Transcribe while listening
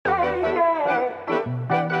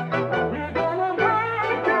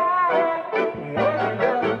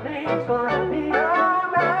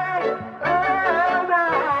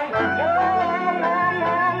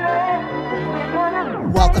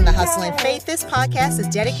From the Hustle and Faith, this podcast is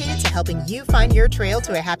dedicated to helping you find your trail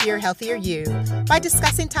to a happier, healthier you by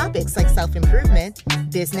discussing topics like self-improvement,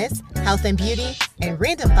 business, health and beauty, and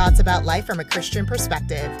random thoughts about life from a Christian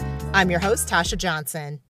perspective. I'm your host, Tasha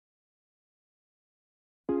Johnson.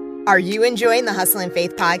 Are you enjoying the Hustle and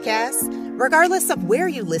Faith podcast? Regardless of where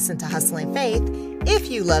you listen to Hustle and Faith, if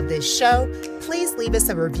you love this show, please leave us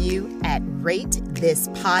a review at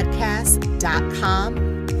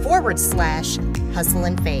ratethispodcast.com/Hustle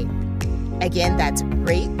and Faith. Again, that's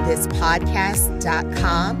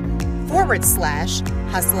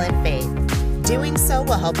ratethispodcast.com/Hustle and Faith. Doing so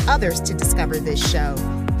will help others to discover this show.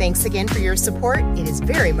 Thanks again for your support. It is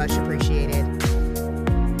very much appreciated.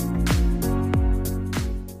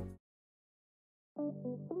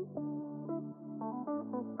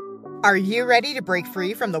 Are you ready to break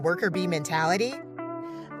free from the worker bee mentality?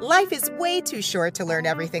 Life is way too short to learn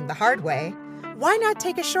everything the hard way. Why not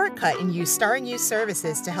take a shortcut and use Starring You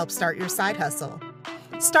services to help start your side hustle?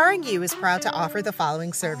 Starring You is proud to offer the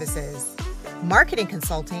following services: marketing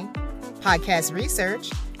consulting, podcast research,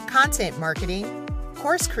 content marketing,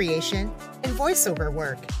 course creation, and voiceover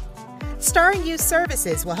work. Starring You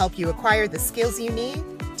services will help you acquire the skills you need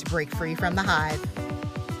to break free from the hive.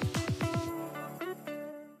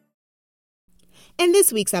 In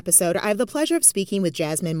this week's episode, I have the pleasure of speaking with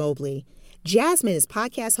Jasmine Mobley. Jasmine is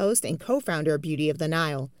podcast host and co-founder of Beauty of the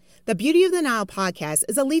Nile. The Beauty of the Nile podcast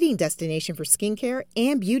is a leading destination for skincare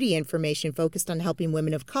and beauty information focused on helping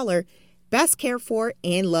women of color best care for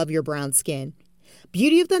and love your brown skin.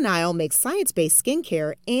 Beauty of the Nile makes science-based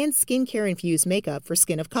skincare and skincare-infused makeup for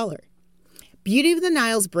skin of color. Beauty of the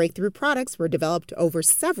Nile's breakthrough products were developed over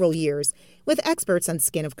several years with experts on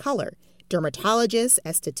skin of color, dermatologists,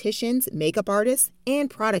 estheticians, makeup artists, and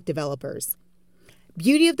product developers.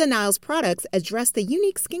 Beauty of the Nile's products address the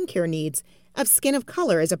unique skincare needs of skin of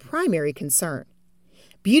color as a primary concern.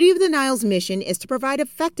 Beauty of the Nile's mission is to provide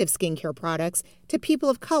effective skincare products to people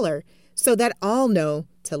of color so that all know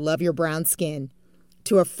to love your brown skin,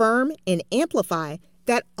 to affirm and amplify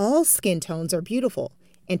that all skin tones are beautiful,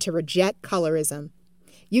 and to reject colorism.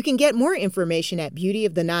 You can get more information at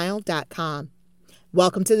beautyofthenile.com.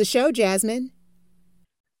 Welcome to the show, Jasmine.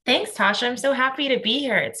 Thanks, Tasha. I'm so happy to be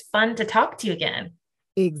here. It's fun to talk to you again.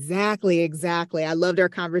 Exactly. I loved our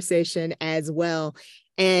conversation as well.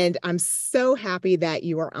 And I'm so happy that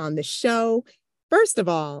you are on the show. First of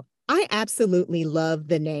all, I absolutely love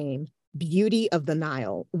the name Beauty of the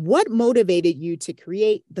Nile. What motivated you to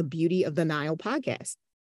create the Beauty of the Nile podcast?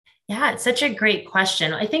 Yeah, it's such a great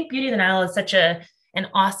question. I think Beauty of the Nile is such an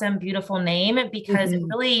awesome, beautiful name because it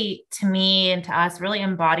really, to me and to us, really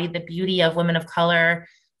embodied the beauty of women of color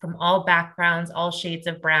from all backgrounds, all shades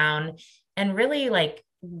of brown. And really like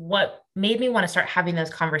what made me want to start having those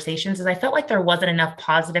conversations is I felt like there wasn't enough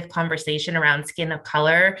positive conversation around skin of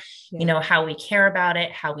color, you know, how we care about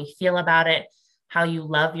it, how we feel about it, how you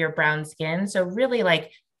love your brown skin. So really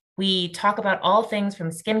like we talk about all things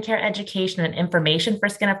from skincare education and information for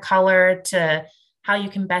skin of color to how you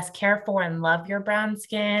can best care for and love your brown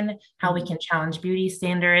skin, how we can challenge beauty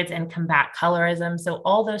standards and combat colorism. So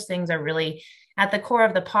all those things are really at the core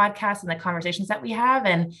of the podcast and the conversations that we have.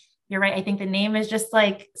 And you're right. I think the name is just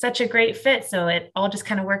like such a great fit. So it all just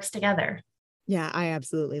kind of works together. Yeah, I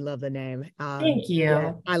absolutely love the name. Thank you.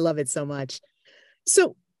 Yeah, I love it so much.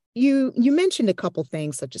 So you mentioned a couple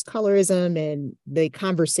things such as colorism and the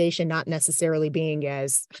conversation not necessarily being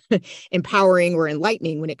as empowering or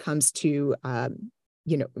enlightening when it comes to,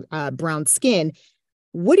 brown skin.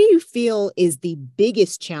 What do you feel is the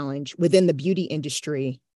biggest challenge within the beauty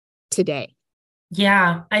industry today?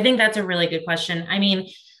 Yeah, I think that's a really good question. I mean,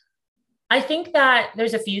 I think that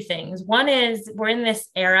there's a few things. One is we're in this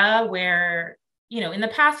era where, in the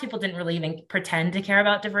past, people didn't really even pretend to care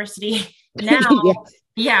about diversity. Now,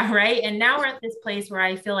 yeah, right. And now we're at this place where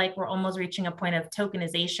I feel like we're almost reaching a point of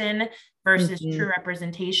tokenization versus true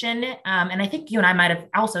representation. And I think you and I might have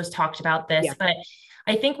also talked about this, but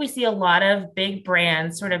I think we see a lot of big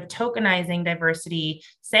brands sort of tokenizing diversity,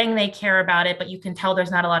 saying they care about it, but you can tell there's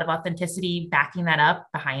not a lot of authenticity backing that up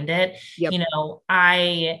behind it. Yep.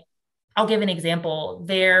 I'll give an example.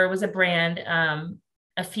 There was a brand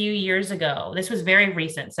a few years ago. This was very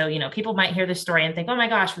recent. So, people might hear this story and think, oh my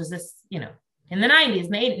gosh, was this, in the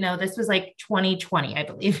 90s? No, this was like 2020, I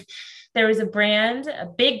believe. There was a brand, a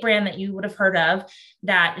big brand that you would have heard of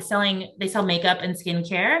that they sell makeup and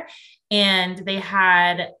skincare. And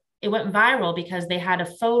it went viral because they had a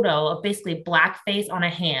photo of basically blackface on a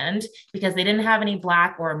hand because they didn't have any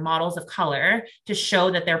black or models of color to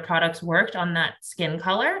show that their products worked on that skin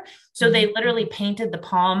color. So they literally painted the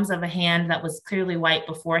palms of a hand that was clearly white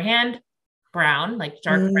beforehand brown, like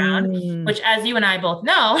dark brown, which as you and I both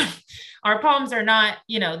know, our palms are not,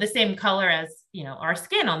 the same color as, our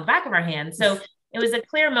skin on the back of our hands. So it was a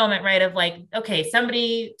clear moment, right? Of like, okay,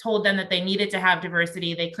 somebody told them that they needed to have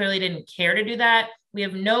diversity. They clearly didn't care to do that. We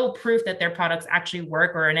have no proof that their products actually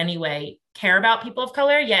work or in any way care about people of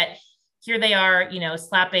color, yet here they are,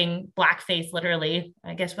 slapping blackface, literally.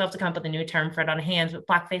 I guess we'll have to come up with a new term for it on hands, but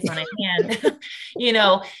blackface on a hand,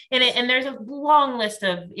 and there's a long list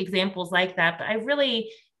of examples like that. But I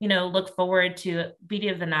really, look forward to Beauty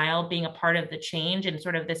of the Nile being a part of the change and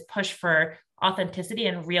sort of this push for authenticity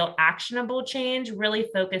and real actionable change, really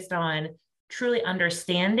focused on truly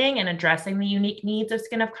understanding and addressing the unique needs of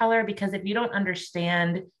skin of color. Because if you don't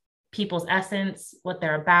understand people's essence, what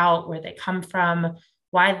they're about, where they come from,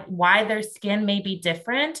 why their skin may be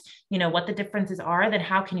different, what the differences are, then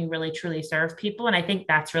how can you really truly serve people? And I think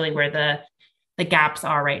that's really where the gaps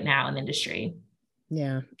are right now in the industry.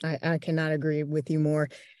 Yeah, I cannot agree with you more.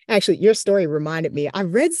 Actually, your story reminded me, I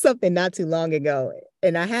read something not too long ago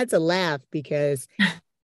and I had to laugh because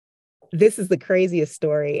this is the craziest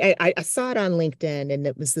story. I saw it on LinkedIn, and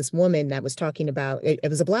it was this woman that was talking about, it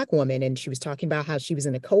was a Black woman, and she was talking about how she was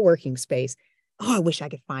in a co-working space. Oh, I wish I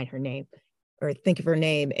could find her name or think of her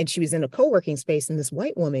name. And she was in a co-working space, and this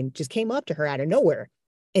white woman just came up to her out of nowhere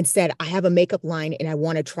and said, I have a makeup line and I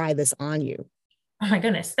want to try this on you. Oh my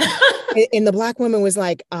goodness. And the Black woman was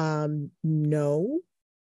like, no.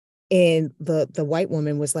 And the white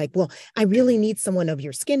woman was like, well, I really need someone of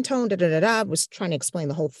your skin tone, was trying to explain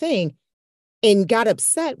the whole thing, and got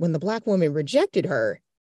upset when the Black woman rejected her.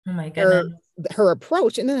 Oh my goodness. Her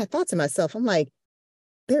approach. And then I thought to myself, I'm like,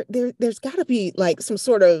 there's got to be like some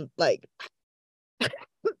sort of like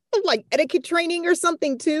etiquette training or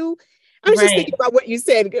something too. I was just thinking about what you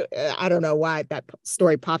said. I don't know why that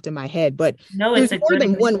story popped in my head, but there's more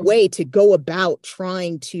than one way to go about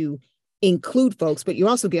trying to include folks, but you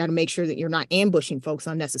also got to make sure that you're not ambushing folks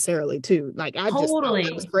unnecessarily too. Like I just thought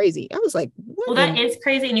that was crazy. I was like, what? Well, that is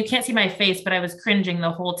crazy. And you can't see my face, but I was cringing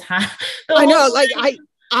the whole time. I know, like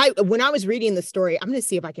I when I was reading the story, I'm going to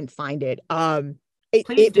see if I can find it.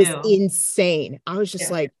 It was insane. I was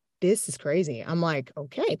just like, this is crazy. I'm like,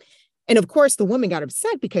 okay. And of course the woman got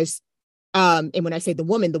upset because and when I say the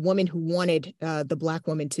woman who wanted the Black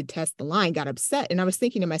woman to test the line got upset. And I was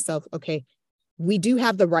thinking to myself, okay, we do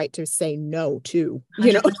have the right to say no too,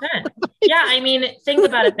 100%. Yeah. I mean, think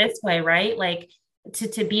about it this way, right? Like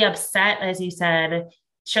to be upset, as you said,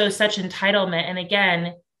 shows such entitlement. And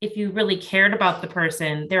again, if you really cared about the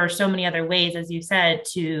person, there are so many other ways, as you said,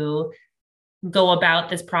 to go about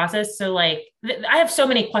this process. So like, I have so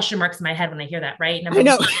many question marks in my head when I hear that, right? I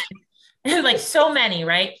know. Like so many,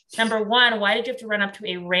 right? Number one, why did you have to run up to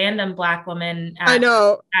a random Black woman I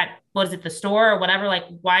know at what is it, the store or whatever? Like,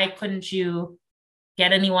 why couldn't you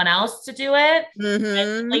get anyone else to do it?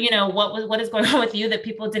 Mm-hmm. And, what is going on with you that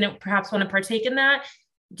people didn't perhaps want to partake in that?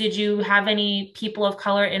 Did you have any people of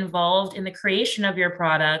color involved in the creation of your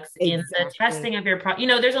products, in the testing of your product?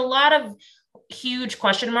 There's a lot of huge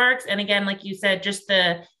question marks. And again, like you said, just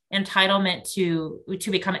the entitlement to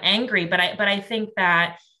become angry. But I think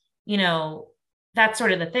that, that's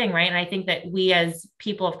sort of the thing, right? And I think that we as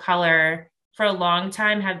people of color for a long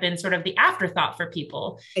time have been sort of the afterthought for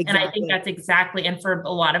people. Exactly. And I think that's exactly, and for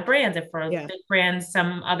a lot of brands, and for big brands,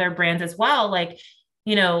 some other brands as well, like,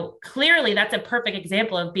 clearly that's a perfect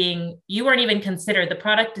example of you weren't even considered. The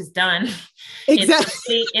product is done.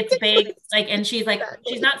 Exactly. It's big. Like, and she's like,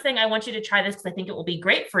 she's not saying, I want you to try this because I think it will be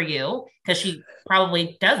great for you, because she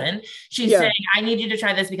probably doesn't. She's saying, I need you to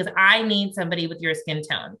try this because I need somebody with your skin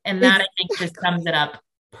tone. And that I think just sums it up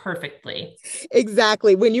perfectly.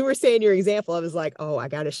 Exactly. When you were saying your example, I was like, oh, I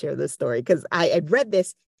got to share this story, because I had read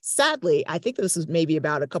this. Sadly, I think this was maybe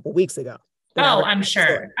about a couple weeks ago. Oh, I'm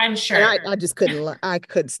sure. I'm sure. And I just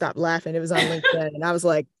couldn't stop laughing. It was on LinkedIn and I was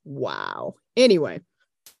like, wow. Anyway.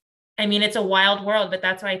 I mean, it's a wild world, but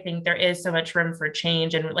that's why I think there is so much room for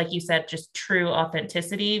change. And like you said, just true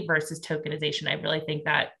authenticity versus tokenization. I really think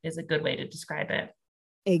that is a good way to describe it.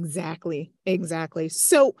 Exactly.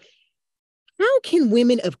 So how can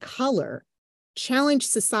women of color challenge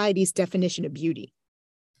society's definition of beauty?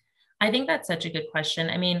 I think that's such a good question.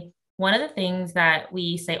 I mean, one of the things that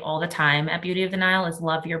we say all the time at Beauty of the Nile is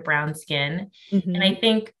love your brown skin. Mm-hmm. And I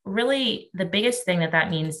think really the biggest thing that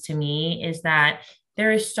means to me is that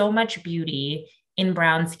there is so much beauty in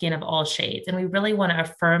brown skin of all shades. And we really want to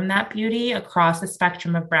affirm that beauty across the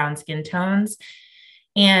spectrum of brown skin tones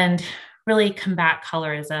and really combat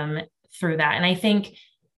colorism through that. And I think,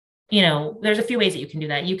 there's a few ways that you can do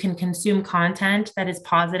that. You can consume content that is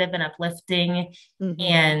positive and uplifting, mm-hmm.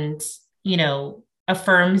 and,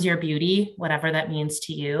 affirms your beauty, whatever that means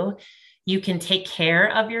to you. you can take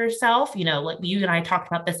care of yourself. Like you and I talked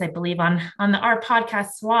about this, I believe on our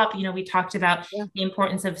podcast swap, we talked about Yeah. the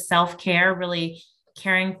importance of self-care, really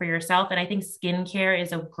caring for yourself. And I think skincare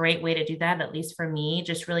is a great way to do that, at least for me,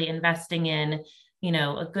 just really investing in,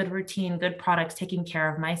 a good routine, good products, taking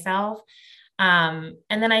care of myself. And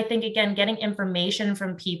then I think, again, getting information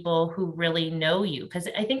from people who really know you, because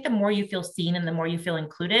I think the more you feel seen and the more you feel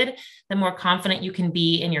included, the more confident you can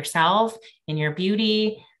be in yourself, in your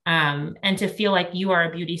beauty, and to feel like you are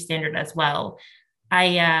a beauty standard as well.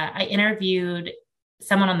 I interviewed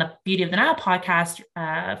someone on the Beauty of the Nile podcast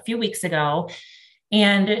a few weeks ago,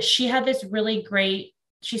 and she said this really great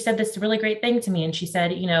thing to me. And she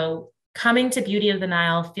said, coming to Beauty of the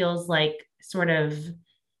Nile feels like sort of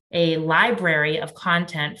a library of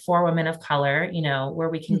content for women of color, where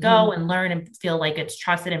we can go and learn and feel like it's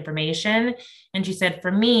trusted information. And she said,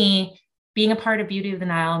 for me, being a part of Beauty of the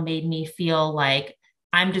Nile made me feel like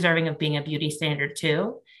I'm deserving of being a beauty standard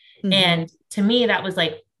too. And to me, that was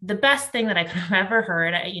like the best thing that I could have ever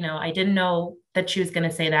heard. I didn't know that she was going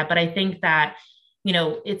to say that, but I think that,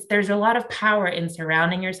 there's a lot of power in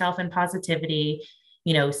surrounding yourself in positivity.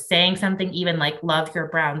 Saying something even like love your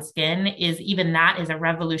brown skin that is a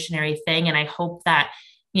revolutionary thing. And I hope that,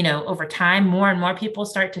 over time, more and more people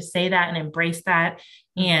start to say that and embrace that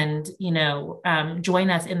and, join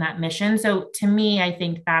us in that mission. So to me, I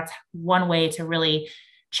think that's one way to really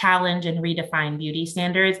challenge and redefine beauty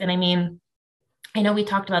standards. And I mean, I know we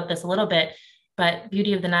talked about this a little bit, but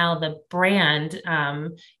Beauty of the Nile, the brand,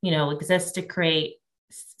 exists to create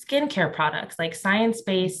skincare products like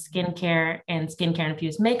science-based skincare and skincare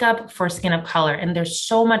infused makeup for skin of color. And there's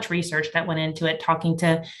so much research that went into it, talking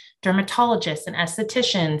to dermatologists and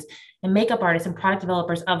estheticians and makeup artists and product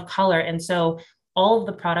developers of color. And so all of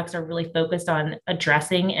the products are really focused on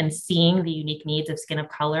addressing and seeing the unique needs of skin of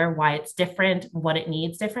color, why it's different, what it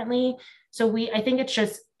needs differently. So I think it's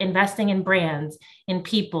just investing in brands, in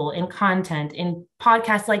people, in content, in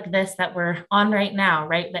podcasts like this that we're on right now,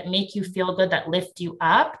 right? That make you feel good, that lift you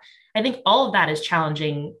up. I think all of that is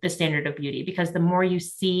challenging the standard of beauty, because the more you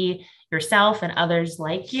see yourself and others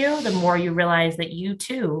like you, the more you realize that you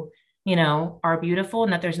too, are beautiful,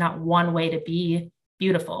 and that there's not one way to be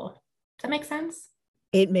beautiful. Does that make sense?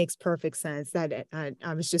 It makes perfect sense. That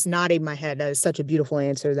I was just nodding my head. That is such a beautiful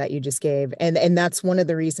answer that you just gave. And that's one of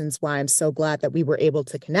the reasons why I'm so glad that we were able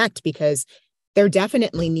to connect, because there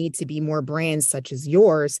definitely need to be more brands such as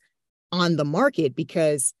yours on the market,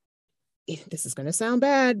 because this is going to sound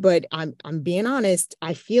bad, but I'm being honest.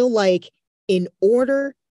 I feel like in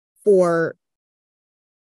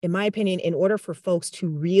my opinion, in order for folks to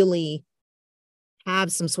really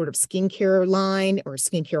have some sort of skincare line or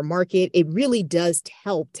skincare market, it really does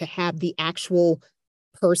help to have the actual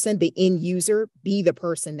person, the end user, be the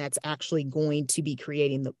person that's actually going to be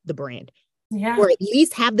creating the brand. Yeah. Or at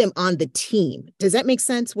least have them on the team. Does that make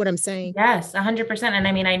sense what I'm saying? Yes, 100%. And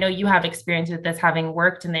I mean, I know you have experience with this, having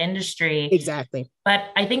worked in the industry. Exactly. But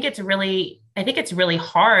I think it's really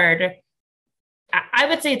hard. I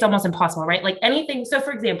would say it's almost impossible, right? Like anything. So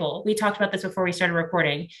for example, we talked about this before we started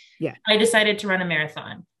recording. Yeah. I decided to run a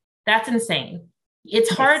marathon. That's insane. It's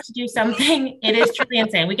hard to do something. It is truly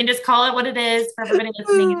insane. We can just call it what it is for everybody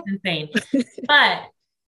listening. It's insane. But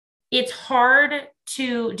it's hard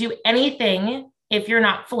to do anything if you're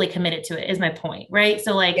not fully committed to it, is my point, right?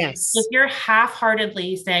 So like, yes. If you're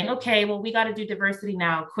half-heartedly saying, okay, well, we got to do diversity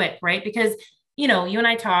now, quick, right? Because, you and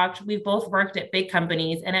I talked, we've both worked at big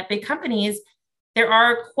companies, and at big companies, there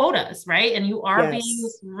are quotas, right? And you are being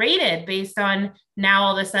rated based on now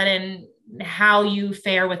all of a sudden how you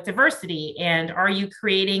fare with diversity. And are you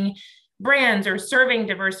creating brands or serving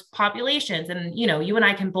diverse populations? And, you and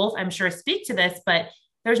I can both, I'm sure, speak to this, but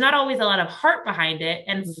there's not always a lot of heart behind it.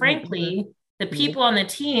 And frankly, the people on the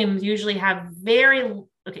teams usually have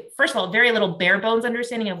first of all, very little bare bones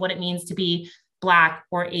understanding of what it means to be Black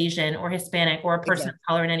or Asian or Hispanic or a person of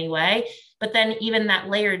color in any way. But then even that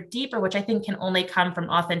layer deeper, which I think can only come from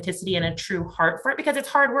authenticity and a true heart for it, because it's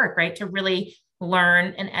hard work, right? To really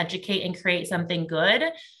learn and educate and create something good.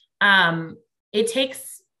 It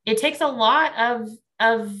takes a lot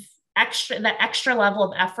of extra level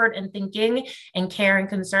of effort and thinking and care and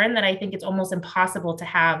concern that I think it's almost impossible to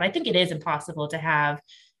have. I think it is impossible to have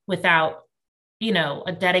without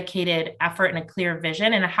a dedicated effort and a clear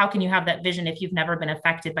vision. And how can you have that vision if you've never been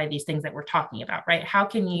affected by these things that we're talking about, right? How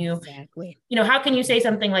can you, how can you say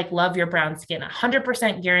something like love your brown skin,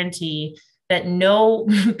 100% guarantee that no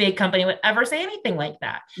big company would ever say anything like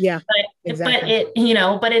that. Yeah, but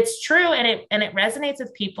it's true. And it resonates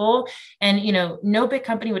with people. And, no big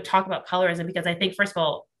company would talk about colorism, because I think, first of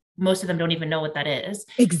all, most of them don't even know what that is.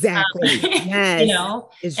 Exactly. You Yes, know,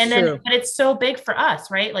 it's and then, true. but it's so big for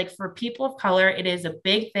us, right? Like for people of color, it is a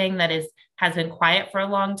big thing that has been quiet for a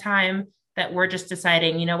long time, that we're just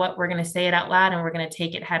deciding, you know what, we're going to say it out loud and we're going to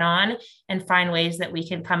take it head on and find ways that we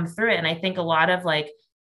can come through it. And I think a lot of like,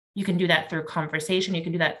 you can do that through conversation, you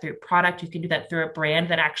can do that through product, you can do that through a brand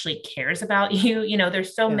that actually cares about you. You know,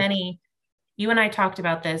 there's so Yeah. many. You and I talked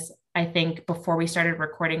about this, I think, before we started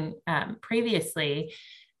recording previously,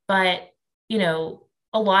 but you know,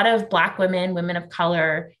 a lot of Black women, women of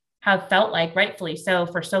color, have felt like, rightfully so,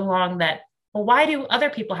 for so long that, well, why do other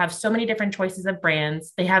people have so many different choices of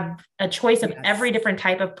brands? They have a choice of every Yes. different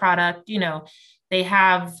type of product. You know, they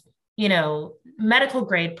have, you know, medical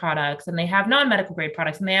grade products and they have non-medical grade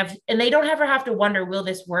products, and they don't ever have to wonder, will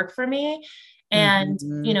this work for me? And, you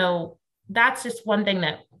Mm-hmm. know, that's just one thing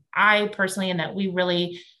that I personally, and that we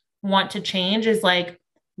really want to change, is like,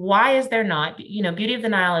 why is there not, you know, Beauty of the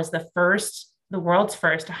Nile is the world's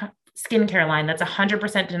first skincare line that's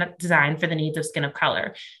 100% designed for the needs of skin of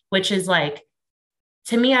color, which is like,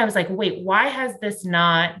 to me, I was like, wait, why has this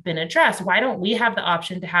not been addressed? Why don't we have the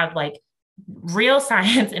option to have like real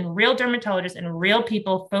science and real dermatologists and real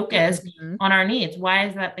people focused Mm-hmm. on our needs? Why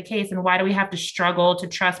is that the case? And why do we have to struggle to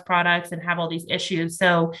trust products and have all these issues?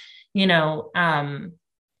 So, you know,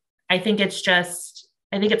 I think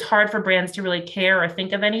I think it's hard for brands to really care or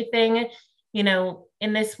think of anything, you know,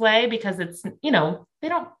 in this way, because it's, you know, they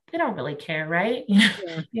don't really care, right?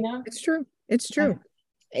 Yeah, You know? it's true. It's Yeah. true.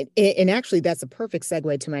 And actually, that's a perfect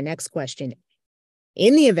segue to my next question.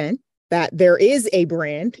 In the event that there is a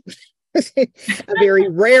brand, a very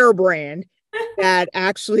rare brand that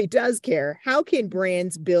actually does care, how can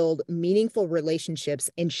brands build meaningful relationships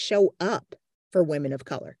and show up for women of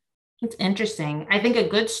color? It's interesting. I think a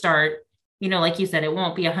good start, you know, like you said, it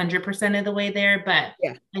won't be 100% of the way there, but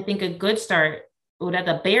Yeah. I think a good start would, at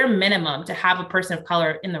the bare minimum, to have a person of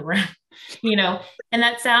color in the room, you know, and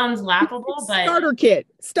that sounds laughable, but Starter kit,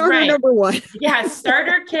 starter right. number one. Yeah,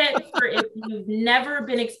 starter kit for if you've never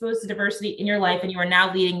been exposed to diversity in your life and you are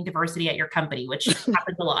now leading diversity at your company, which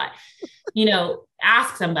happens a lot. You know,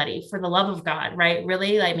 ask somebody, for the love of God, right?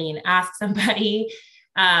 Really, I mean, ask somebody,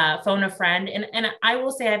 phone a friend. And I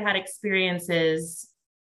will say, I've had experiences,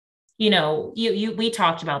 you know, we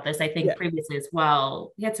talked about this, I think, Yeah. previously as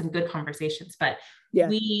well. We had some good conversations, but Yeah.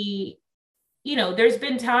 we, you know, there's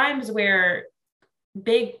been times where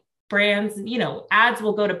big brands, you know, ads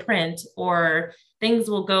will go to print or things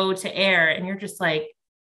will go to air, and you're just like,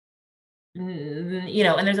 you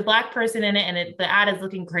know, and there's a Black person in it, and the ad is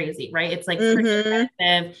looking crazy, right? It's like pretty Mm-hmm.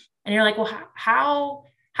 offensive, and you're like, well,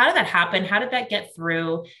 how did that happen? How did that get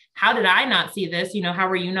through? How did I not see this? You know, how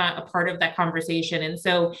were you not a part of that conversation? And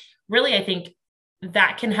so, really, I think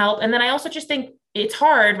that can help. And then I also just think it's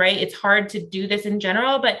hard, right? It's hard to do this in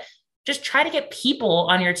general, but just try to get people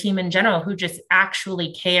on your team in general who just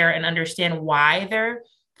actually care and understand why they're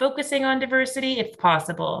focusing on diversity if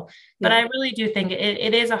possible. But Yeah. I really do think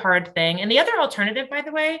it is a hard thing. And the other alternative, by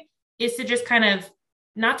the way, is to just kind of,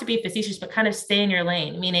 not to be facetious, but kind of stay in your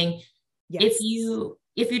lane. Meaning, Yes.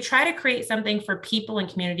 if you try to create something for people and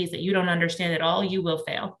communities that you don't understand at all, you will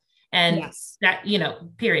fail. And Yes. that, you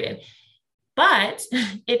know, period. But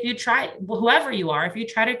if you try, whoever you are, if you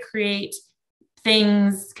try to create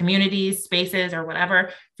things, communities, spaces, or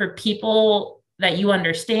whatever for people that you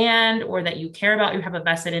understand or that you care about, you have a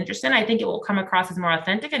vested interest in, I think it will come across as more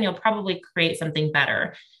authentic, and you'll probably create something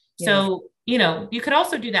better. Yeah. So, you know, you could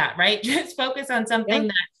also do that, right? Just focus on Yeah. something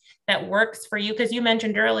that works for you. Because you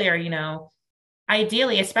mentioned earlier, you know,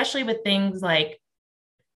 ideally, especially with things like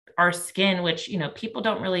our skin, which, you know,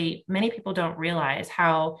 many people don't realize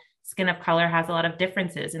how skin of color has a lot of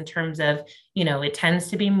differences in terms of, you know, it tends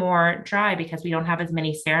to be more dry because we don't have as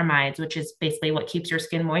many ceramides, which is basically what keeps your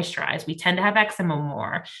skin moisturized. We tend to have eczema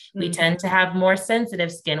more. We tend to Mm-hmm. have more sensitive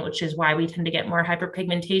skin, which is why we tend to get more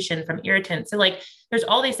hyperpigmentation from irritants. So, like, there's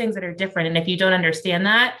all these things that are different. And if you don't understand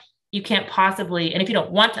that, you can't possibly, and if you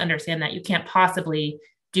don't want to understand that, you can't possibly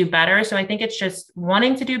do better. So I think it's just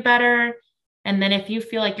wanting to do better. And then if you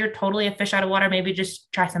feel like you're totally a fish out of water, maybe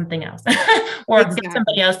just try something else or get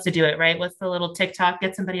somebody Exactly. else to do it, right? What's the little TikTok?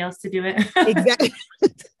 Get somebody else to do it. Exactly.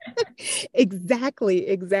 Exactly.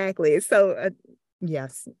 Exactly. So,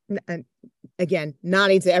 yes. And again,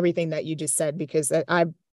 nodding to everything that you just said, because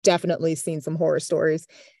I've definitely seen some horror stories.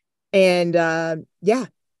 And yeah,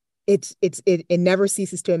 it never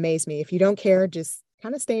ceases to amaze me. If you don't care, just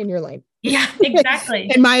kind of stay in your lane. Yeah,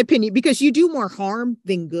 exactly. In my opinion, because you do more harm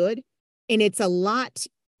than good. And it's a lot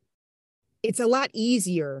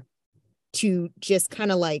easier to just kind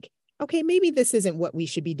of like, okay, maybe this isn't what we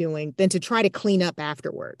should be doing, than to try to clean up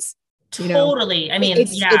afterwards. You know, Totally. I mean,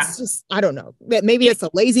 yeah. it's just, I don't know. Maybe it's a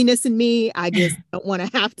laziness in me. I just don't want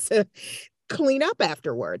to have to clean up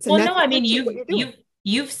afterwards. And Well, no, that's I mean, essentially what you're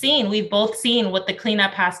doing. we've both seen what the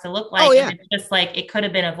cleanup has to look Oh like, and yeah. it's just like it could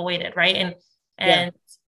have been avoided, right? And Yeah. and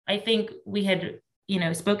I think we had,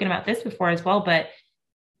 spoken about this before as well, but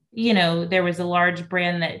there was a large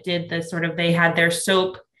brand that did the sort of, they had their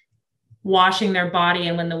soap washing their body,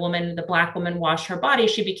 and when the black woman washed her body,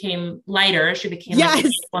 she became lighter, she became like a white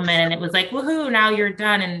Yes. woman, and it was like, woohoo, now you're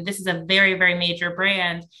done. And this is a very, very major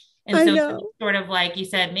brand. And I so, know. sort of like you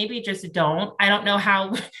said, maybe just don't. I don't know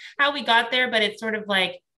how how we got there, but it's sort of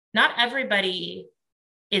like not everybody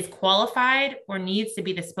is qualified or needs to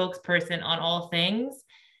be the spokesperson on all things.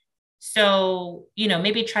 So,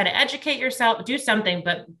 maybe try to educate yourself, do something,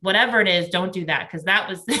 but whatever it is, don't do that, because that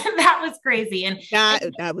was that was crazy.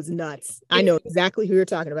 That was nuts. I It's know exactly who you're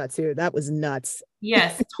talking about too. That was nuts.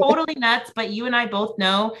 Yes, totally nuts. But you and I both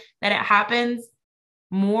know that it happens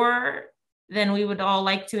more than we would all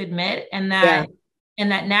like to admit. Yeah.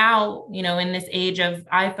 And that now, in this age of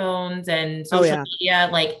iPhones and Oh social yeah. media,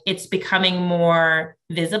 like it's becoming more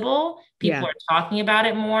visible. People Yeah. are talking about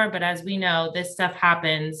it more. But as we know, this stuff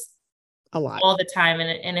happens A lot. all the time.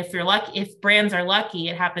 And if you're lucky, if brands are lucky,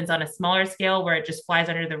 it happens on a smaller scale where it just flies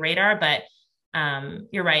under the radar. But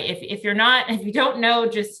you're right. If you don't know,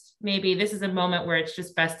 just maybe this is a moment where it's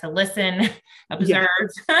just best to listen, Yeah.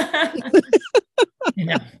 observe.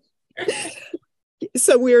 Yeah.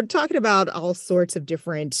 So we're talking about all sorts of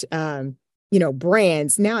different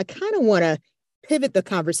brands. Now I kind of want to pivot the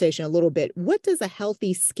conversation a little bit. What does a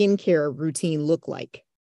healthy skincare routine look like?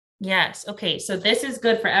 Yes. Okay. So this is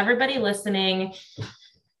good for everybody listening.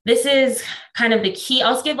 This is kind of the key.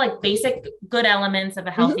 I'll just give like basic good elements of a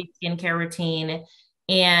Mhm. healthy skincare routine.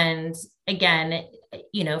 And again,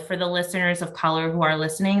 for the listeners of color who are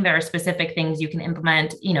listening, there are specific things you can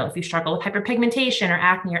implement, if you struggle with hyperpigmentation or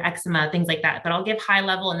acne or eczema, things like that. But I'll give high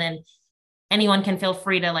level, and then anyone can feel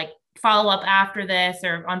free to like follow up after this,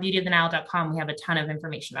 or on beautyofthenile.com. We have a ton of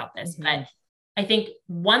information about this. Mhm. But I think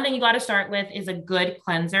one thing you got to start with is a good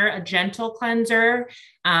cleanser, a gentle cleanser,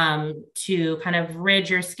 to kind of rid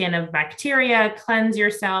your skin of bacteria, cleanse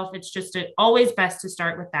yourself. It's just always best to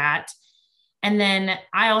start with that. And then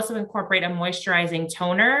I also incorporate a moisturizing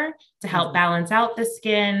toner to help Mhm. balance out the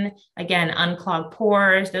skin. Again, unclog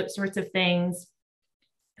pores, those sorts of things.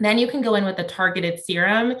 Then you can go in with a targeted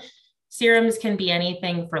serum. Serums can be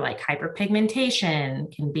anything for like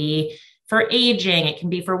hyperpigmentation, can be for aging, it can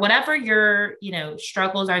be for whatever your,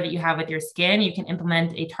 struggles are that you have with your skin. You can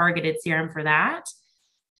implement a targeted serum for that.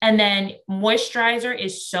 And then moisturizer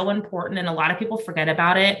is so important, and a lot of people forget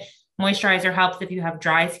about it. Moisturizer helps if you have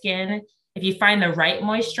dry skin. If you find the right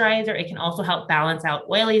moisturizer, it can also help balance out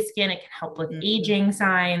oily skin. It can help with aging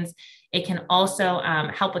signs. It can also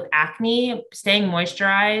help with acne. Staying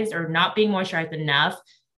moisturized or not being moisturized enough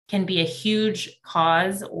can be a huge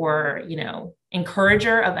cause or,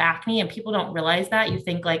 encourager of acne. And people don't realize that. You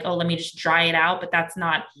think like, oh, let me just dry it out, but that's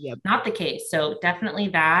not, Yep. not the case. So definitely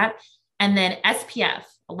that. And then SPF.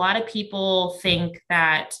 A lot of people think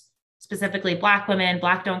that specifically Black women,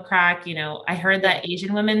 Black don't crack. I heard that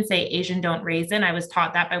Asian women say Asian don't raisin. I was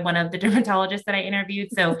taught that by one of the dermatologists that I interviewed.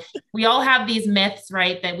 So we all have these myths,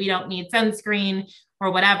 right? That we don't need sunscreen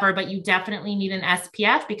or whatever, but you definitely need an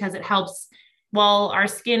SPF because it helps while our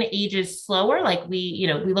skin ages slower. Like we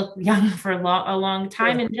look young for a long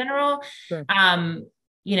time Sure. in general. Sure.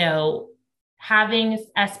 You know, having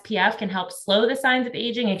SPF can help slow the signs of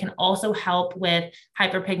aging. It can also help with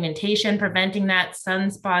hyperpigmentation, preventing that,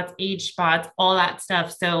 sunspots, age spots, all that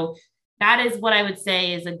stuff. So that is what I would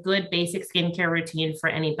say is a good basic skincare routine for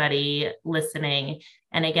anybody listening.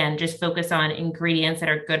 And again, just focus on ingredients that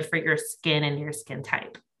are good for your skin and your skin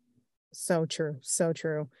type. So true. So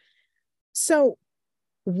true. So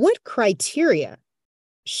what criteria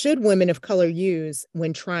should women of color use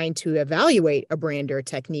when trying to evaluate a brand or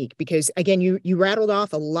technique? Because again, you rattled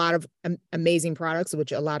off a lot of amazing products,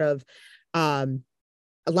 which a lot of them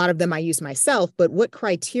I use myself. But what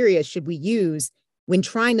criteria should we use when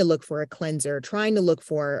trying to look for a cleanser, trying to look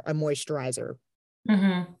for a moisturizer?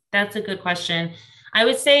 Mm-hmm. That's a good question. I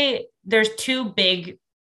would say there's two big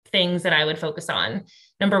things that I would focus on.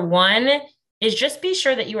 Number one is just be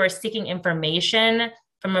sure that you are seeking information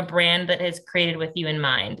from a brand that is created with you in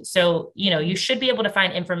mind. So, you should be able to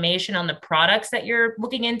find information on the products that you're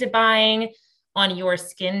looking into buying, on your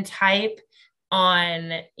skin type,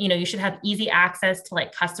 on, you should have easy access to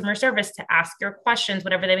like customer service to ask your questions,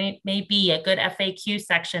 whatever they may be, a good FAQ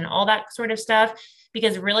section, all that sort of stuff.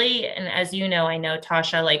 Because really, and as you know, I know,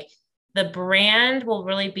 Tasha, like the brand will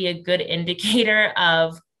really be a good indicator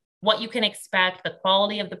of what you can expect, the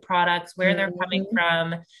quality of the products, where they're coming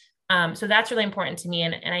Mhm. from. So that's really important to me.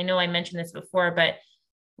 And I know I mentioned this before, but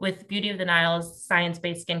with Beauty of the Nile's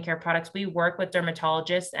science-based skincare products, we work with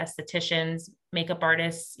dermatologists, estheticians, makeup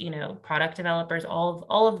artists, product developers,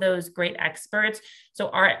 all of those great experts. So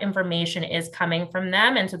our information is coming from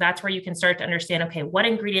them. And so that's where you can start to understand, okay, what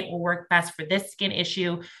ingredient will work best for this skin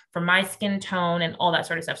issue, for my skin tone, and all that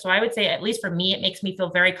sort of stuff. So I would say, at least for me, it makes me feel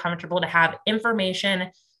very comfortable to have information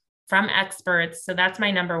from experts. So that's my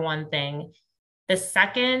number one thing. The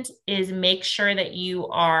second is make sure that you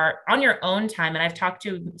are on your own time. And I've talked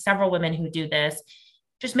to several women who do this.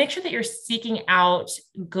 Just make sure that you're seeking out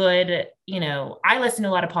good, I listen to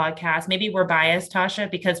a lot of podcasts. Maybe we're biased,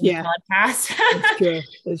 Tasha, because we Yeah, podcast. that's true.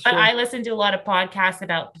 That's But true. I listen to a lot of podcasts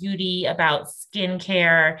about beauty, about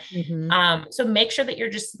skincare. Hmm. So make sure that you're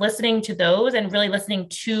just listening to those and really listening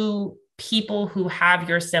to people who have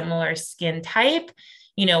your similar skin type,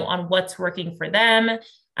 on what's working for them.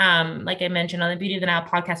 Like I mentioned on the Beauty of the Nile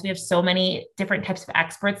podcast, we have so many different types of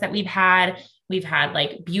experts that we've had. We've had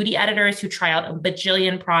like beauty editors who try out a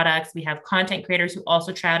bajillion products. We have content creators who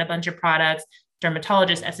also try out a bunch of products,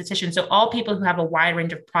 dermatologists, estheticians. So all people who have a wide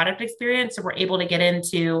range of product experience. So we're able to get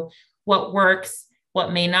into what works,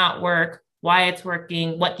 what may not work, why it's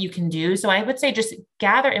working, what you can do. So I would say just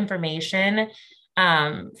gather information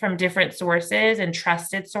from different sources and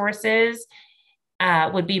trusted sources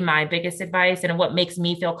would be my biggest advice, and what makes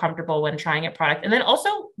me feel comfortable when trying a product. And then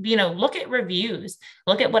also, look at reviews,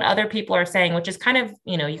 look at what other people are saying, which is kind of,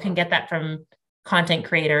 you can get that from content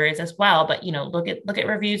creators as well. But, look at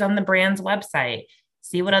reviews on the brand's website,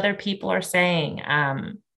 see what other people are saying. And,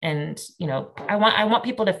 I want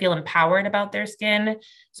people to feel empowered about their skin.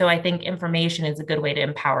 So I think information is a good way to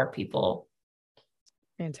empower people.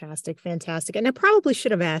 Fantastic, fantastic. And I probably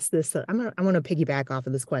should have asked this. I want to piggyback off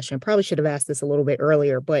of this question. I probably should have asked this a little bit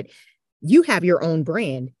earlier, but you have your own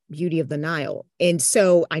brand, Beauty of the Nile. And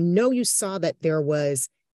so I know you saw that there was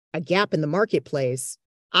a gap in the marketplace.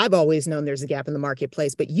 I've always known there's a gap in the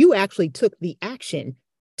marketplace, but you actually took the action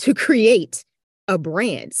to create a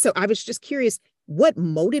brand. So I was just curious, what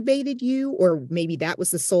motivated you, or maybe that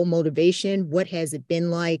was the sole motivation? What has it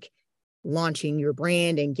been like launching your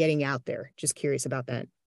brand and getting out there? Just curious about that.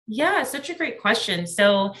 Yeah, such a great question.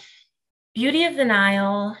 So Beauty of the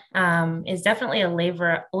Nile is definitely a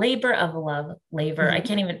labor of love. Labor. I Mhm.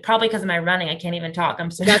 can't even, probably because of my running, I can't even talk.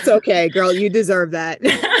 I'm so That's okay, girl. You deserve that.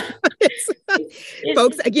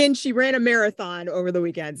 Folks, it's, again, she ran a marathon over the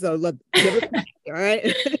weekend. So look, give her credit, all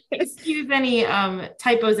right? excuse any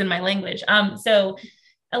typos in my language. So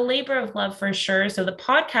a labor of love for sure. So the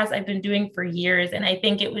podcast I've been doing for years, and I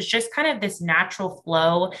think it was just kind of this natural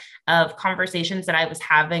flow of conversations that I was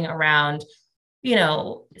having around,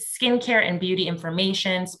 skincare and beauty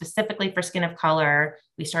information, specifically for skin of color.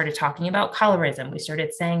 We started talking about colorism. We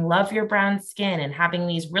started saying, love your brown skin, and having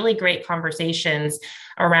these really great conversations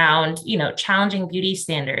around, challenging beauty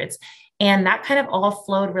standards. And that kind of all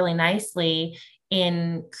flowed really nicely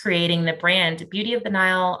in creating the brand Beauty of the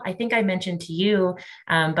Nile. I think I mentioned to you,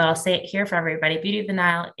 but I'll say it here for everybody. Beauty of the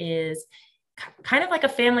Nile is kind of like a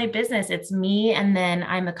family business. It's me, and then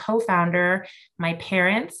I'm a co-founder, my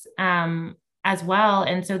parents, as well.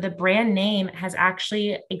 And so the brand name has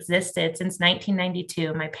actually existed since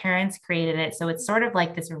 1992. My parents created it. So it's sort of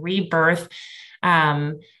like this rebirth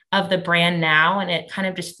of the brand now. And it kind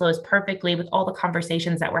of just flows perfectly with all the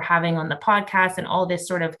conversations that we're having on the podcast, and all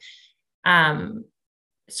this um,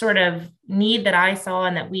 sort of need that I saw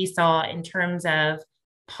and that we saw in terms of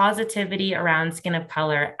positivity around skin of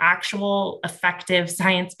color, actual effective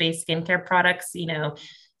science-based skincare products,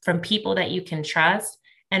 from people that you can trust,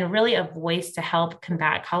 and really a voice to help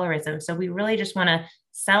combat colorism. So we really just want to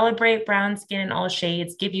celebrate brown skin in all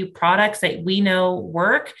shades, give you products that we know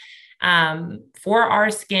work for our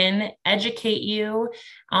skin, educate you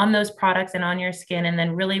on those products and on your skin, and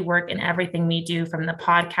then really work in everything we do, from the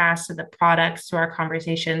podcast to the products to our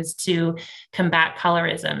conversations, to combat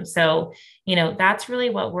colorism. So, that's really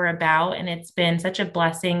what we're about. And it's been such a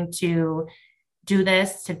blessing to do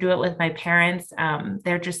this, to do it with my parents.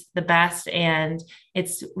 They're just the best. And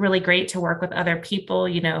it's really great to work with other people,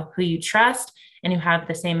 who you trust and who have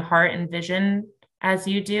the same heart and vision as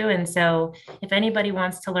you do. And so if anybody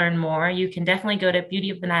wants to learn more, you can definitely go to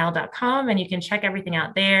beautyofthenile.com, and you can check everything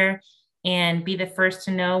out there and be the first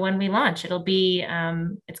to know when we launch. It'll be,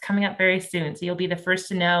 it's coming up very soon. So you'll be the first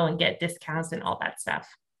to know and get discounts and all that stuff.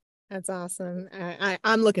 That's awesome.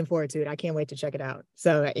 I'm looking forward to it. I can't wait to check it out.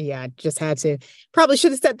 So yeah, just had to, probably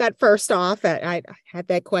should have said that first off. I had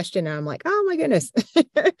that question and I'm like, oh my goodness.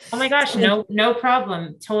 Oh my gosh, no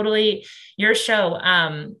problem. Totally your show.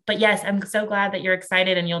 But yes, I'm so glad that you're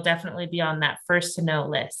excited and you'll definitely be on that first to know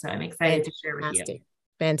list. So I'm excited to share with you. Fantastic.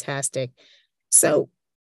 Fantastic. So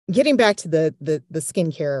getting back to the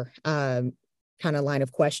skincare kind of line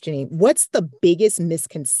of questioning, what's the biggest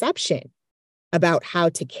misconception about how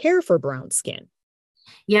to care for brown skin?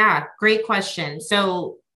 Yeah, great question.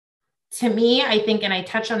 So to me, I think, and I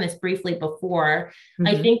touched on this briefly before,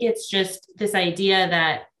 I think it's just this idea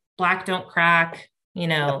that black don't crack,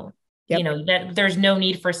 Yep. That there's no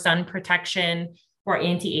need for sun protection or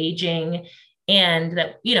anti-aging, and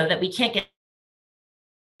that, that we can't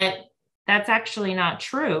get, that's actually not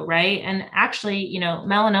true, right? And actually,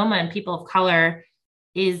 melanoma in people of color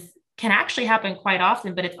can actually happen quite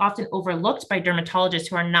often, but it's often overlooked by dermatologists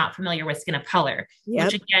who are not familiar with skin of color,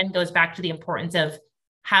 which again goes back to the importance of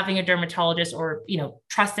having a dermatologist or,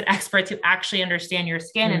 trusted experts who actually understand your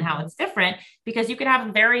skin and how it's different, because you could have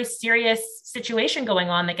a very serious situation going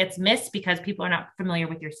on that gets missed because people are not familiar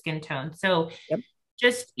with your skin tone. So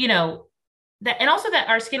just, that, and also that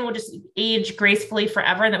our skin will just age gracefully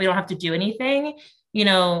forever and that we don't have to do anything.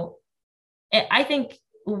 I think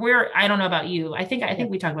I don't know about you. I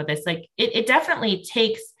think we talked about this. Like it definitely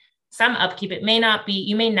takes some upkeep. It may not be,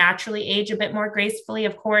 you may naturally age a bit more gracefully,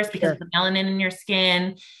 of course, because of the melanin in your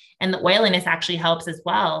skin, and the oiliness actually helps as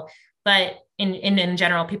well. But in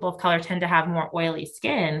general, people of color tend to have more oily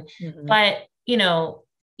skin, but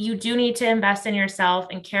you do need to invest in yourself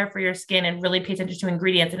and care for your skin and really pay attention to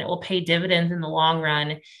ingredients, and it will pay dividends in the long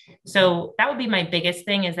run. So that would be my biggest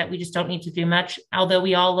thing, is that we just don't need to do much. Although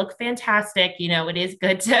we all look fantastic, it is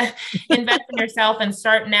good to invest in yourself and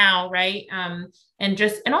start now. Right.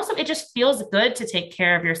 And also it just feels good to take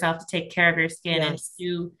care of yourself, to take care of your skin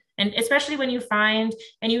and especially when you find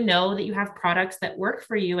and that you have products that work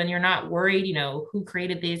for you and you're not worried, who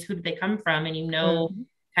created these, who did they come from, and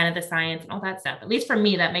kind of the science and all that stuff. At least for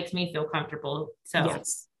me, that makes me feel comfortable. So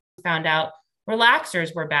found out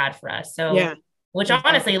relaxers were bad for us. So, which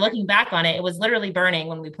honestly, looking back on it, it was literally burning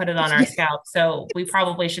when we put it on our scalp. So we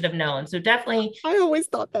probably should have known. So definitely. I always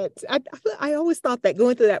thought that. I always thought that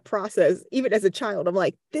going through that process, even as a child, I'm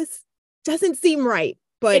like, this doesn't seem right.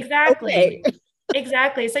 But exactly. Okay.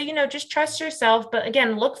 Exactly. So, just trust yourself. But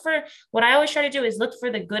again, what I always try to do is look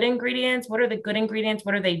for the good ingredients. What are the good ingredients?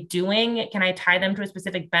 What are they doing? Can I tie them to a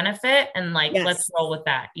specific benefit? And let's roll with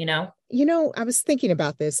that, I was thinking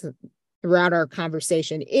about this throughout our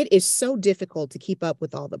conversation. It is so difficult to keep up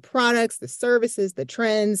with all the products, the services, the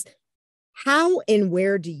trends. How and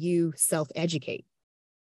where do you self-educate?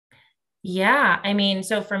 Yeah. I mean,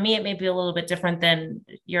 so for me, it may be a little bit different than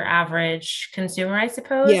your average consumer, I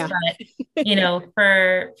suppose. Yeah.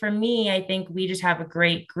 But, for me, I think we just have a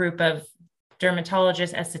great group of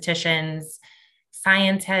dermatologists, estheticians,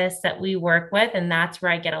 scientists that we work with. And that's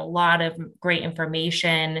where I get a lot of great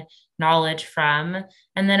information, knowledge from.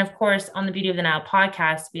 And then, of course, on the Beauty of the Nile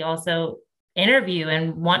podcast, we also interview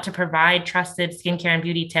and want to provide trusted skincare and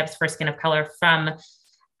beauty tips for skin of color from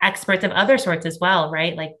experts of other sorts as well,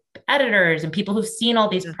 right? Like editors and people who've seen all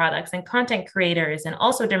these products, and content creators, and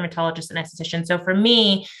also dermatologists and estheticians. So for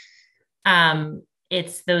me,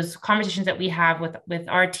 it's those conversations that we have with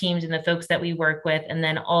our teams and the folks that we work with, and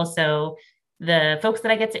then also the folks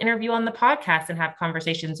that I get to interview on the podcast and have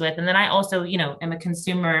conversations with. And then I also, am a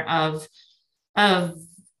consumer of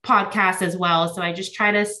podcasts as well. So I just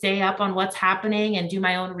try to stay up on what's happening and do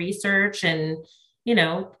my own research and,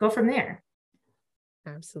 go from there.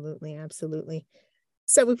 Absolutely. Absolutely.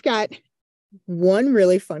 So we've got one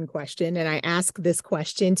really fun question, and I ask this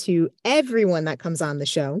question to everyone that comes on the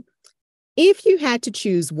show. If you had to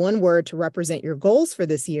choose one word to represent your goals for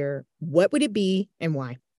this year, what would it be and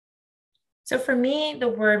why? So for me, the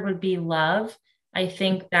word would be love. I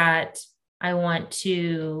think that I want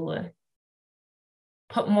to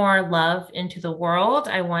put more love into the world.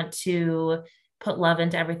 I want to put love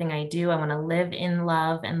into everything I do. I want to live in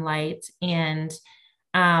love and light. And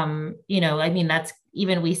that's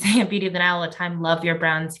even we say in Beauty of the Nile all the time, love your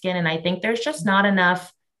brown skin. And I think there's just not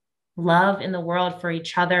enough love in the world for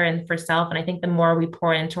each other and for self. And I think the more we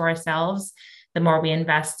pour into ourselves, the more we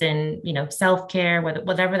invest in, self-care,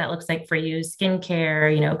 whatever that looks like for you,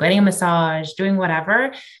 skincare, getting a massage, doing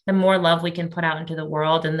whatever, the more love we can put out into the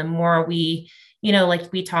world. And the more we,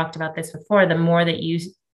 like we talked about this before, the more that you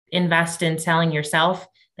invest in telling yourself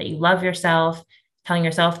that you love yourself, telling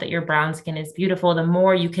yourself that your brown skin is beautiful, the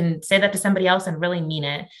more you can say that to somebody else and really mean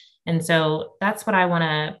it. And so that's what I want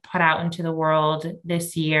to put out into the world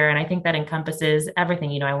this year. And I think that encompasses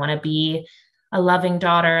everything. I want to be a loving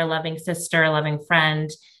daughter, a loving sister, a loving friend,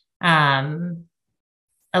 um,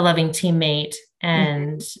 a loving teammate,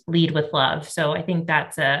 and lead with love. So I think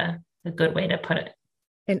that's a good way to put it.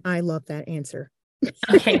 And I love that answer.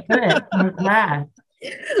 Okay, good. I'm glad.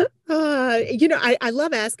 I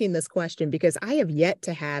love asking this question because I have yet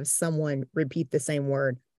to have someone repeat the same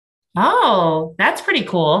word. Oh, that's pretty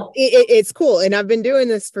cool. It's cool. And I've been doing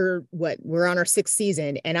this for we're on our 6th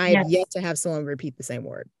season, and I have yet to have someone repeat the same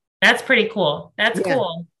word. That's pretty cool. That's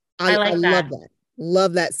cool. I like that. Love that.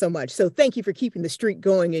 Love that so much. So thank you for keeping the streak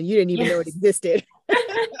going, and you didn't even know it existed.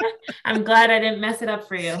 I'm glad I didn't mess it up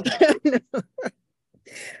for you. No.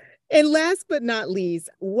 And last but not least,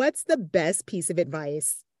 what's the best piece of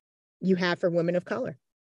advice you have for women of color?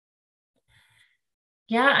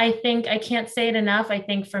 Yeah, I think I can't say it enough. I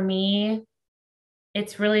think for me,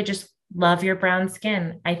 it's really just love your brown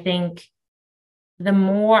skin. I think the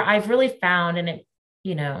more I've really found, and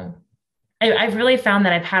I've really found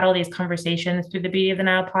that I've had all these conversations through the Beauty of the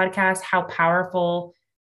Nile podcast, how powerful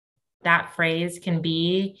that phrase can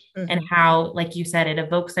be, and how, like you said, it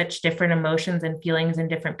evokes such different emotions and feelings in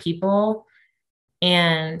different people.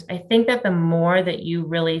 And I think that the more that you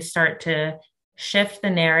really start to shift the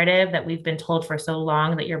narrative that we've been told for so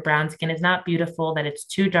long, that your brown skin is not beautiful, that it's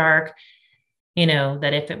too dark,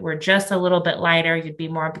 that if it were just a little bit lighter, you'd be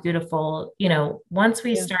more beautiful. Once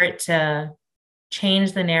we start to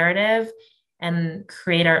change the narrative and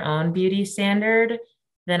create our own beauty standard,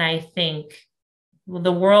 then I think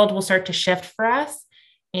the world will start to shift for us,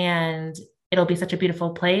 and it'll be such a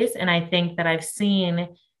beautiful place. And I think that I've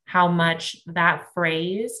seen how much that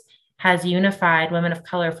phrase has unified women of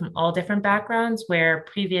color from all different backgrounds, where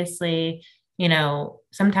previously,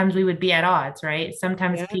 sometimes we would be at odds, right?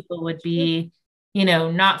 Sometimes people would be,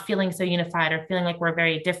 not feeling so unified or feeling like we're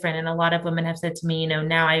very different. And a lot of women have said to me,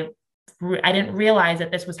 now I didn't realize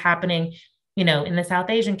that this was happening, in the South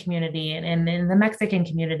Asian community and in the Mexican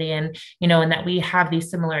community, and, and that we have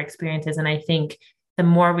these similar experiences. And I think the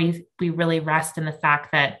more we really rest in the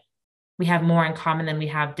fact that we have more in common than we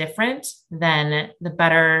have different, then the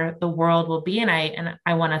better the world will be. And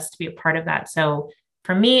I want us to be a part of that. So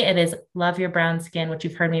for me, it is love your brown skin, which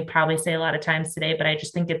you've heard me probably say a lot of times today, but I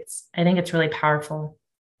think it's really powerful.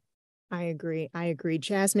 I agree.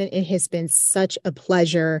 Jasmine, it has been such a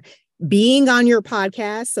pleasure being on your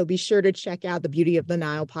podcast. So be sure to check out the Beauty of the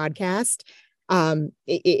Nile podcast.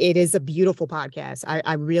 It is a beautiful podcast.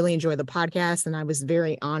 I really enjoy the podcast, and I was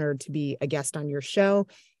very honored to be a guest on your show.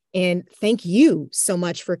 And thank you so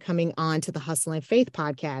much for coming on to the Hustle and Faith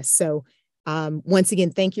podcast. So once again,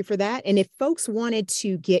 thank you for that. And if folks wanted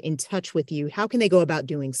to get in touch with you, how can they go about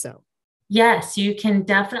doing so? Yes, you can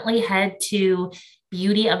definitely head to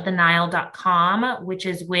beautyofthenile.com, which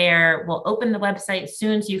is where we'll open the website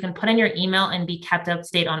soon. So you can put in your email and be kept up to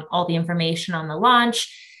date on all the information on the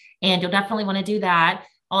launch. And you'll definitely want to do that.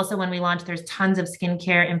 Also, when we launch, there's tons of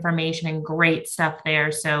skincare information and great stuff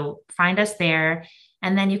there. So find us there.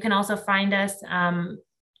 And then you can also find us on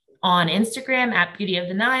Instagram at Beauty of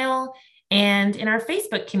the Nile, and in our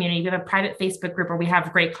Facebook community. We have a private Facebook group where we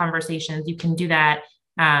have great conversations. You can do that,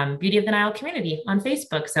 Beauty of the Nile community on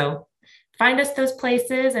Facebook. So find us those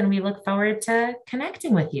places, and we look forward to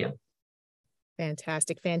connecting with you.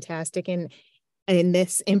 Fantastic. And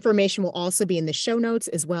this information will also be in the show notes,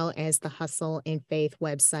 as well as the Hustle and Faith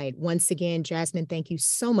website. Once again, Jasmine, thank you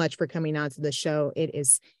so much for coming on to the show. It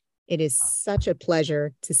is such a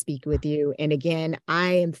pleasure to speak with you. And again,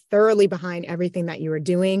 I am thoroughly behind everything that you are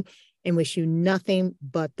doing, and wish you nothing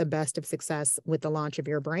but the best of success with the launch of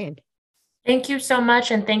your brand. Thank you so much.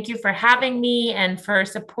 And thank you for having me and for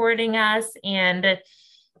supporting us. And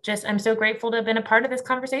I'm so grateful to have been a part of this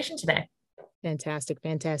conversation today. Fantastic.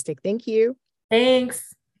 Thank you.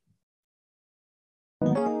 Thanks.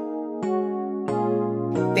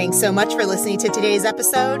 Thanks so much for listening to today's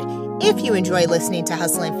episode. If you enjoy listening to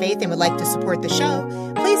Hustle and Faith and would like to support the show,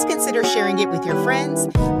 please consider sharing it with your friends,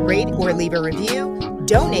 rate or leave a review,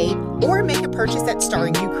 donate, or make a purchase at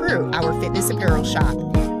Starring You Crew, our fitness apparel shop.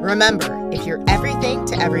 Remember, if you're everything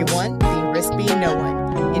to everyone, then risk being no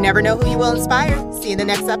one. You never know who you will inspire. See you in the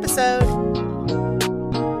next episode.